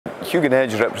HUGIN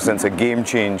Edge represents a game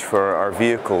change for our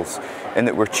vehicles in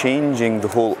that we're changing the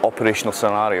whole operational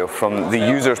scenario from the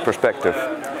user's perspective.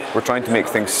 We're trying to make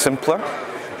things simpler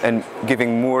and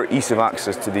giving more ease of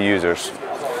access to the users.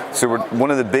 So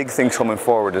one of the big things coming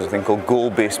forward is a thing called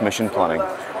goal-based mission planning,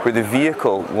 where the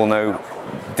vehicle will now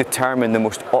determine the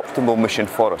most optimal mission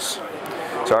for us.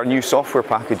 So our new software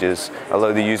packages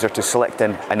allow the user to select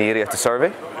an area to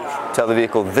survey, tell the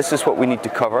vehicle this is what we need to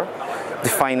cover,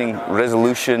 defining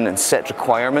resolution and set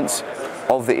requirements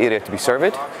of the area to be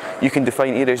surveyed. You can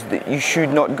define areas that you should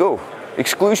not go,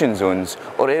 exclusion zones,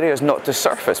 or areas not to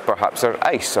surface, perhaps, or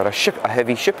ice, or a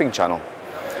heavy shipping channel.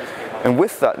 And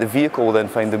with that, the vehicle will then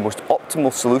find the most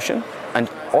optimal solution and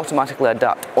automatically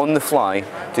adapt on the fly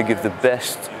to give the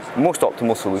best, most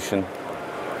optimal solution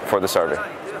for the survey.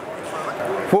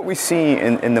 What we see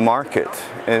in the market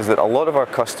is that a lot of our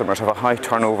customers have a high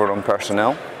turnover on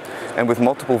personnel, and with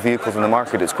multiple vehicles in the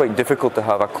market, it's quite difficult to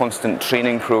have a constant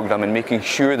training program and making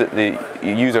sure that the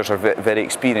users are very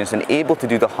experienced and able to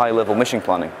do the high-level mission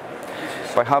planning.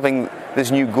 By having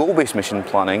this new goal-based mission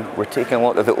planning, we're taking a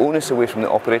lot of the onus away from the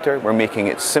operator, we're making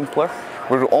it simpler,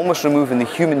 we're almost removing the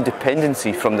human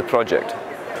dependency from the project.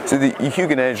 So the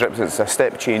HUGIN Edge represents a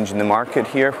step change in the market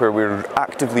here, where we're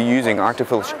actively using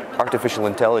artificial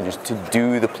intelligence to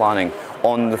do the planning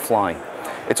on the fly.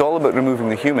 It's all about removing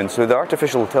the human. So the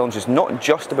artificial intelligence is not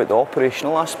just about the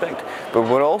operational aspect, but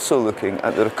we're also looking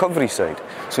at the recovery side.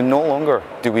 So no longer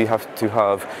do we have to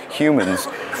have humans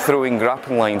throwing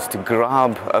grappling lines to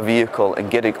grab a vehicle and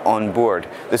get it on board.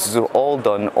 This is all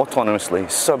done autonomously,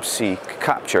 subsea,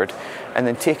 captured, and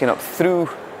then taken up through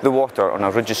the water on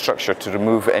a rigid structure to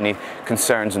remove any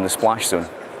concerns in the splash zone.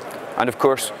 And of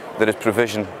course, there is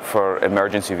provision for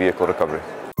emergency vehicle recovery.